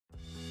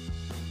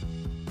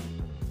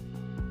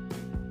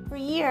For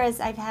years,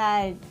 I've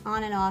had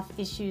on and off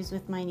issues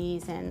with my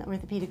knees, and the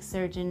orthopedic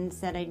surgeon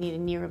said I need a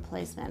knee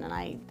replacement, and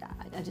I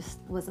just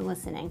wasn't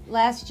listening.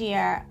 Last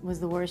year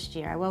was the worst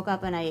year. I woke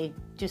up and I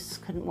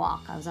just couldn't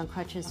walk. I was on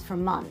crutches for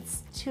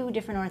months. 2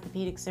 different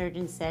orthopedic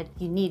surgeons said,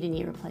 you need a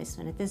knee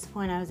replacement. At this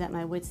point, I was at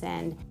my wit's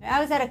end. I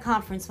was at a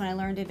conference when I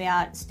learned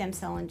about stem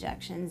cell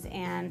injections,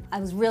 and I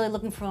was really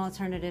looking for an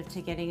alternative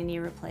to getting a knee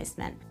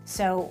replacement.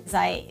 So as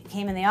I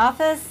came in the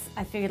office,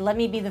 I figured let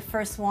me be the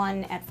first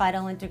one at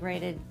Fidel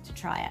Integrated to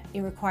try it.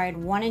 It required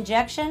 1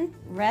 injection,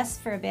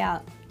 rest for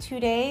about 2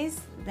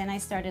 days, then I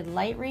started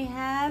light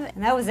rehab,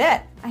 and that was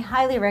it. I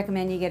highly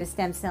recommend you get a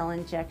stem cell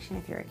injection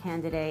if you're a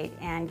candidate,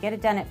 and get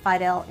it done at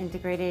Fidel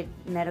Integrated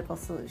Medical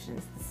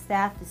Solutions. The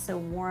staff is so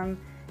warm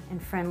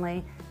and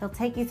friendly. They'll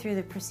take you through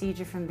the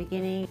procedure from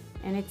beginning,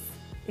 and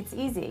it's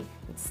easy.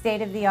 It's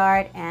state of the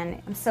art,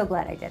 and I'm so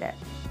glad I did it.